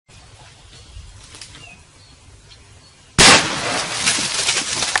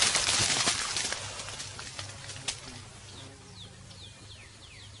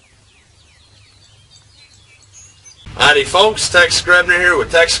Howdy folks, Grebner here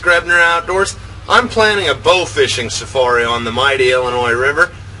with Grebner Outdoors. I'm planning a bow fishing safari on the mighty Illinois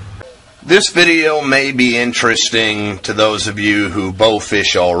River. This video may be interesting to those of you who bow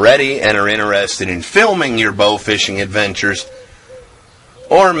fish already and are interested in filming your bow fishing adventures,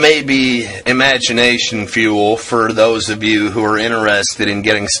 or maybe imagination fuel for those of you who are interested in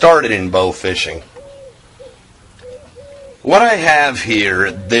getting started in bow fishing. What I have here,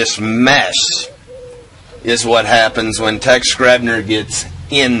 this mess, is what happens when Grebner gets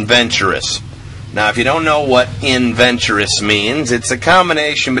inventurous. Now, if you don't know what inventurous means, it's a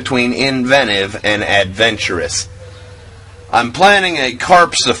combination between inventive and adventurous. I'm planning a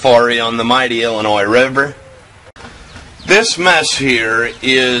carp safari on the mighty Illinois River. This mess here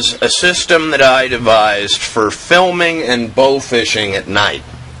is a system that I devised for filming and bow fishing at night.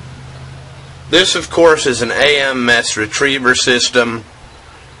 This, of course, is an AM mess retriever system.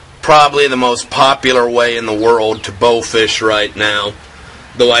 Probably the most popular way in the world to bow fish right now,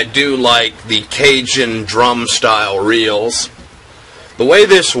 though I do like the Cajun drum style reels. The way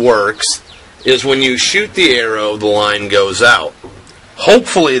this works is when you shoot the arrow, the line goes out.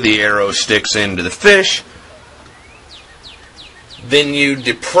 Hopefully the arrow sticks into the fish. Then you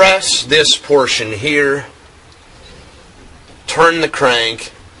depress this portion here, turn the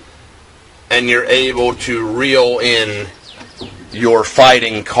crank, and you're able to reel in your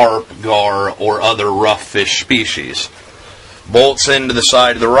fighting carp, gar, or other rough fish species. Bolts into the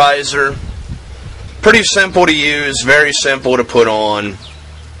side of the riser. Pretty simple to use, very simple to put on.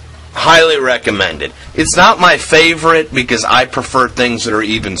 Highly recommended. It's not my favorite because I prefer things that are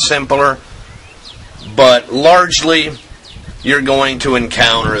even simpler, but largely you're going to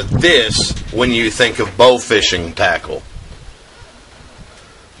encounter this when you think of bow fishing tackle.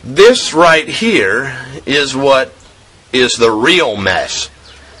 This right here is what is the real mess.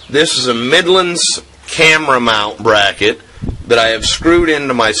 This is a Midland's camera mount bracket that I have screwed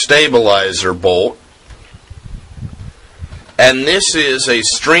into my stabilizer bolt, and this is a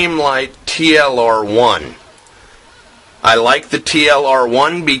Streamlight TLR1. I like the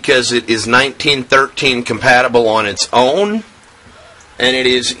TLR1 because it is 1913 compatible on its own, and it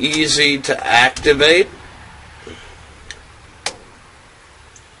is easy to activate.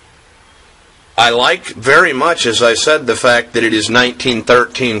 I like very much, as I said, the fact that it is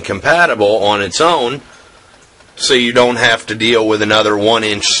 1913 compatible on its own, so you don't have to deal with another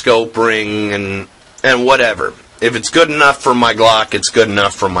 1-inch scope ring and whatever. If it's good enough for my Glock, it's good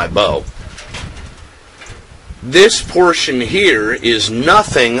enough for my bow. This portion here is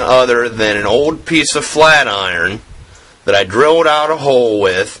nothing other than an old piece of flat iron that I drilled out a hole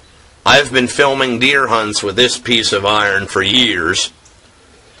with. I've been filming deer hunts with this piece of iron for years.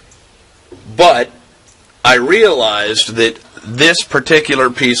 But I realized that this particular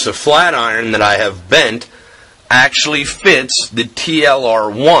piece of flat iron that I have bent actually fits the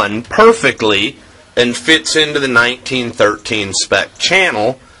TLR1 perfectly and fits into the 1913 spec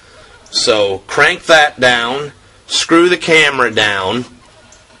channel. So crank that down, screw the camera down.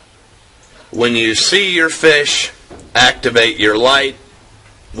 When you see your fish, activate your light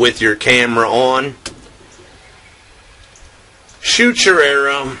with your camera on. Shoot your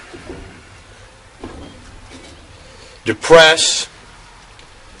arrow. Depress,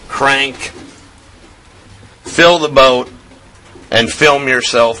 crank, fill the boat, and film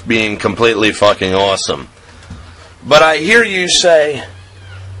yourself being completely fucking awesome. But I hear you say,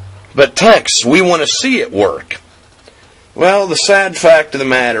 but Tex, we want to see it work. Well, the sad fact of the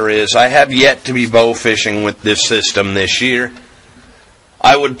matter is I have yet to be bow fishing with this system this year.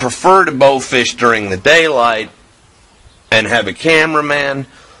 I would prefer to bow fish during the daylight and have a cameraman,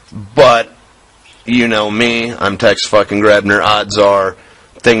 but you know me, I'm Tex fucking Grebner. Odds are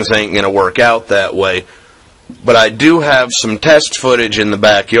things ain't going to work out that way. But I do have some test footage in the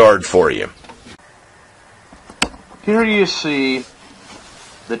backyard for you. Here you see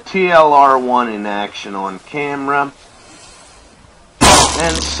the TLR1 in action on camera.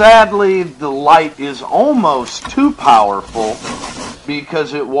 And sadly, the light is almost too powerful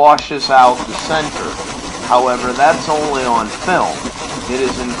because it washes out the center. However, that's only on film. It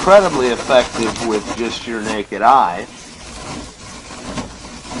is incredibly effective with just your naked eye.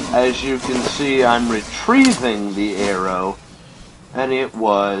 As you can see, I'm retrieving the arrow, and it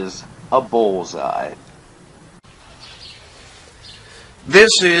was a bullseye.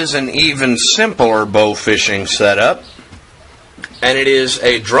 This is an even simpler bow fishing setup, and it is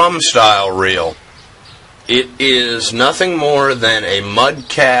a drum style reel. It is nothing more than a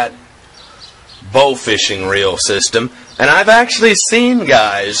mudcat bow fishing reel system, and I've actually seen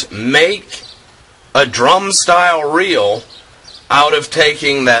guys make a drum style reel out of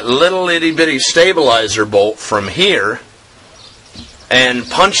taking that little itty bitty stabilizer bolt from here and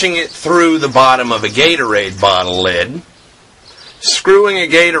punching it through the bottom of a Gatorade bottle lid, screwing a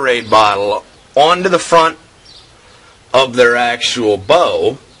Gatorade bottle onto the front of their actual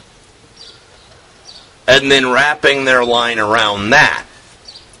bow, and then wrapping their line around that.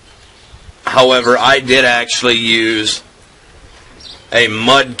 However, I did actually use a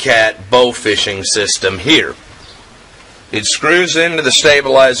Mudcat bow fishing system here. It screws into the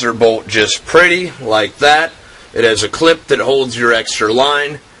stabilizer bolt just pretty, like that. It has a clip that holds your extra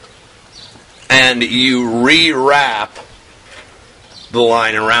line, and you re-wrap the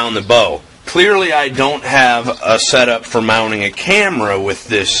line around the bow. Clearly, I don't have a setup for mounting a camera with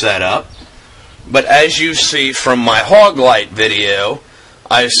this setup, but as you see from my hog light video,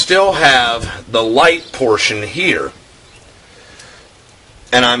 I still have the light portion here.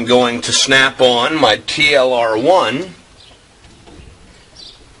 And I'm going to snap on my TLR1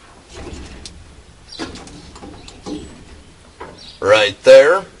 right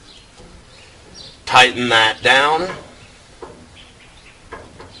there. Tighten that down.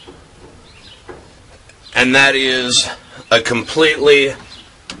 And that is a completely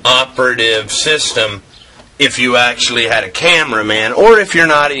operative system if you actually had a cameraman, or if you're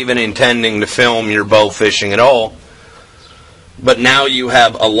not even intending to film your bow fishing at all. But now you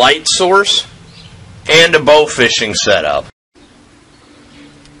have a light source and a bow fishing setup.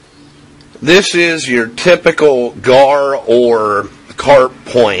 This is your typical gar or carp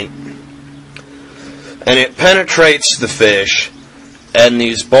point, and it penetrates the fish, and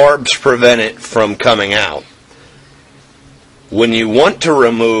these barbs prevent it from coming out. When you want to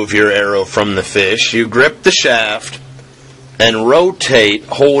remove your arrow from the fish, you grip the shaft and rotate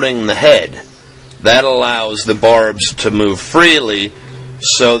holding the head. That allows the barbs to move freely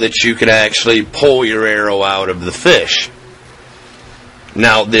so that you can actually pull your arrow out of the fish.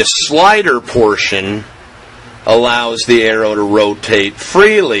 Now, this slider portion allows the arrow to rotate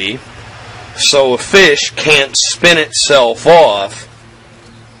freely so a fish can't spin itself off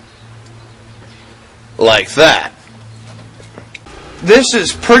like that. This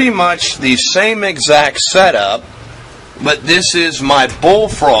is pretty much the same exact setup, but this is my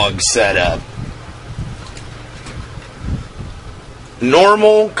bullfrog setup.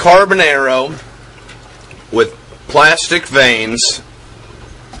 Normal carbon arrow with plastic vanes,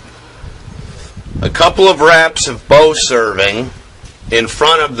 a couple of wraps of bow serving in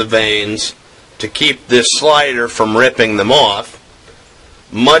front of the vanes to keep this slider from ripping them off,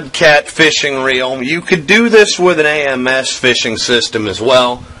 Mudcat fishing reel. You could do this with an AMS fishing system as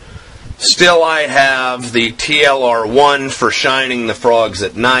well. Still, I have the TLR1 for shining the frogs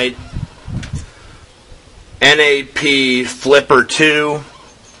at night, NAP Flipper 2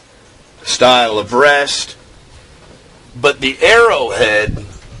 style of rest, but the arrowhead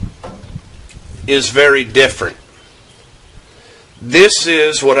is very different. This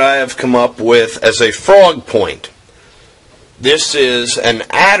is what I have come up with as a frog point. This is an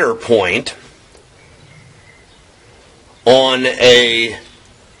adder point on a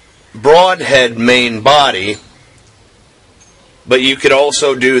broadhead main body, but you could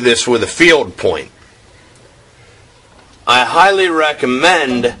also do this with a field point. I highly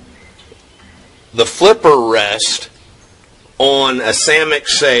recommend the flipper rest on a Samick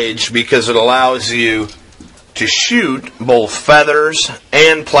Sage because it allows you to shoot both feathers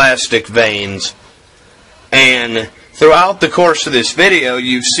and plastic vanes. And throughout the course of this video,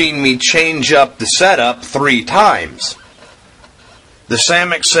 you've seen me change up the setup 3 times. The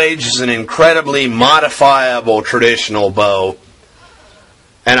Samick Sage is an incredibly modifiable traditional bow,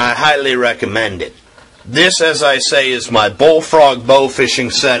 and I highly recommend it. This, as I say, is my bullfrog bow fishing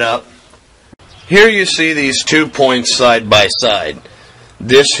setup. Here you see these 2 points side by side.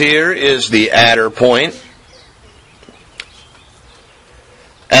 This here is the adder point,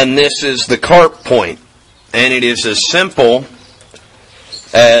 and this is the carp point. And it is as simple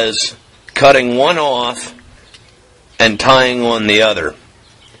as cutting one off and tying on the other.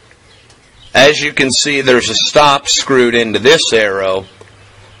 As you can see, there's a stop screwed into this arrow,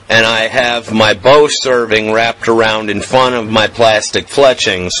 and I have my bow serving wrapped around in front of my plastic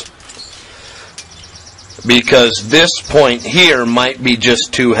fletchings because this point here might be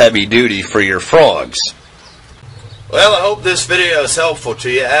just too heavy duty for your frogs. Well, I hope this video is helpful to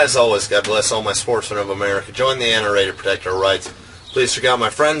you. As always, God bless all my sportsmen of America. Join the NRA to protect our rights. Please check out my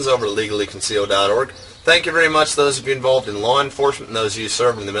friends over at legallyconcealed.org. Thank you very much, those of you involved in law enforcement and those of you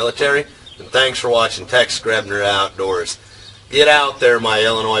serving in the military. And thanks for watching Tex Grebner Outdoors. Get out there, my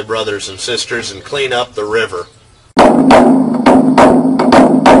Illinois brothers and sisters, and clean up the river.